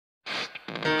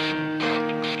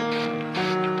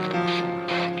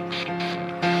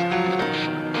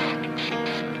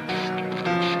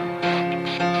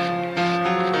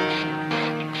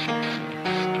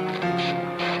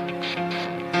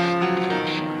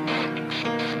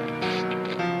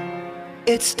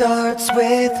It starts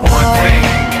with one thing,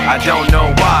 I don't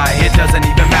know why. It doesn't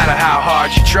even matter how hard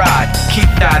you try.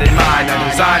 Keep that in mind, I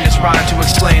designed this rhyme to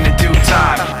explain in due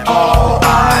time. All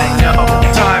I know,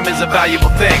 time is a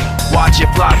valuable thing. Watch it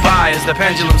fly by as the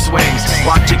pendulum swings.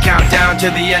 Watch it count down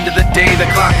to the end of the day. The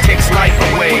clock takes life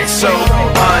away, it's so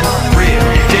unreal.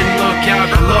 Didn't look out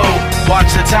below,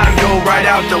 watch the time go right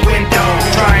out the window.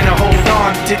 Trying to hold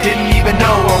on to didn't even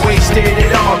know I wasted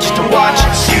it all just to watch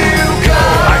you go.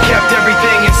 I kept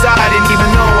everything inside, and even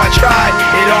though I tried,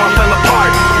 it all fell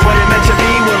apart. What it meant to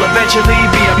be will eventually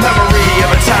be a memory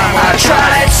of a time when I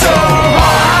tried so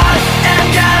hard and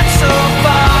got so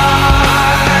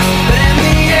far, but in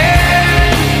the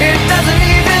end, it doesn't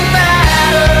even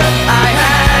matter. I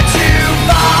had to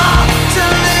fall to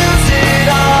lose it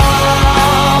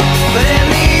all, but in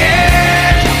the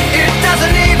end, it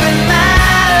doesn't even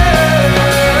matter.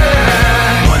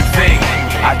 One thing,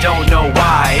 I don't know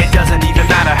why. It doesn't even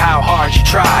matter how hard you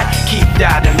try. Keep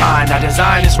that in mind, I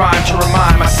designed this rhyme to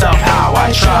remind myself how I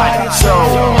tried so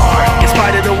hard. In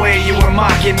spite of the way you were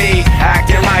mocking me,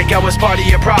 acting like I was part of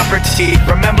your property,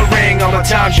 remembering all the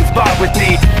times you fought with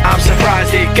me, I'm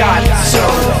surprised it got so.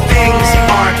 Things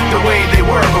aren't the way they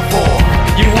were before.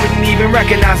 You wouldn't even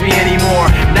recognize me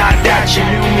anymore. Not that you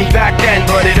knew me back then,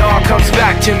 but it all comes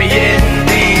back to me in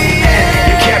the end.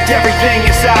 You kept everything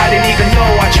inside, and even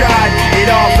though I tried,